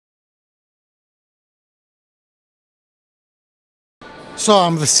So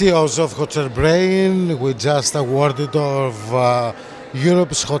I'm the CEO of HotelBrain. We just awarded of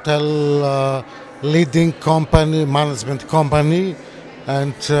Europe's hotel leading company, management company,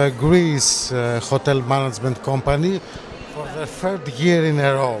 and Greece hotel management company for the third year in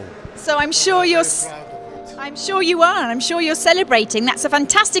a row. So I'm sure you're. I'm sure you are, and I'm sure you're celebrating. That's a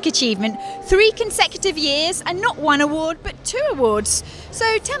fantastic achievement. 3 consecutive years, and not 1 award, but 2 awards.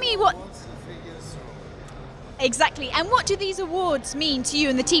 So tell me what. Exactly, and what do these awards mean to you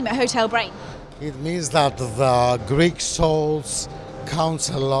and the team at HotelBrain? It means that the Greek souls counts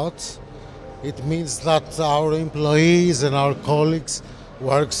a lot. It means that our employees and our colleagues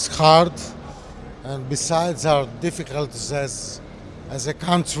works hard, and besides our difficulties as a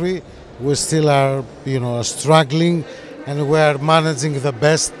country, we still are, struggling, and we are managing the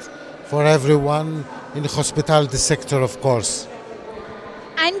best for everyone in the hospitality sector, of course.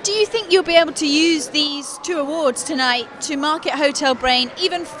 And do you think you'll be able to use these 2 awards tonight to market HotelBrain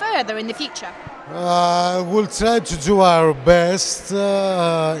even further in the future? We'll try to do our best,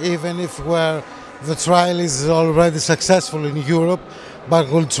 even if the trial is already successful in Europe, but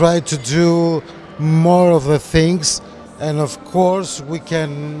we'll try to do more of the things, and of course we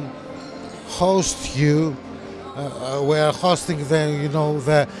can host you. We are hosting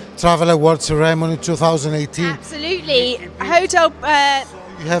the Travel Award ceremony 2018. Absolutely.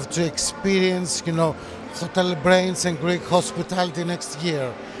 You have to experience, HotelBrains and Greek hospitality next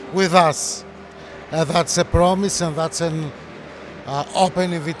year with us. That's a promise, and that's an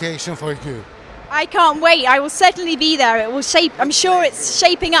open invitation for you. I can't wait. I will certainly be there. It will I'm sure it's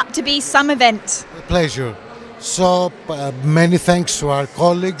shaping up to be some event. A pleasure. So many thanks to our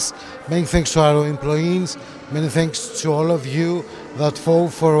colleagues, many thanks to our employees, many thanks to all of you that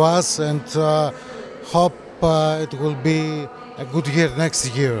fought for us, and hope it will be a good year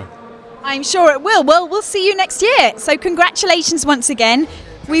next year. I'm sure it will. Well, we'll see you next year. So congratulations once again.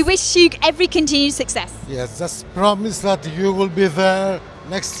 We wish you every continued success. Yes, just promise that you will be there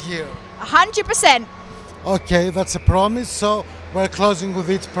next year. 100%. Okay, that's a promise, so we're closing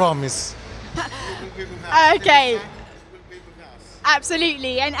with each promise. Okay.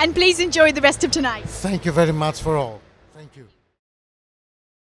 Absolutely. And please enjoy the rest of tonight. Thank you very much for all. Thank you.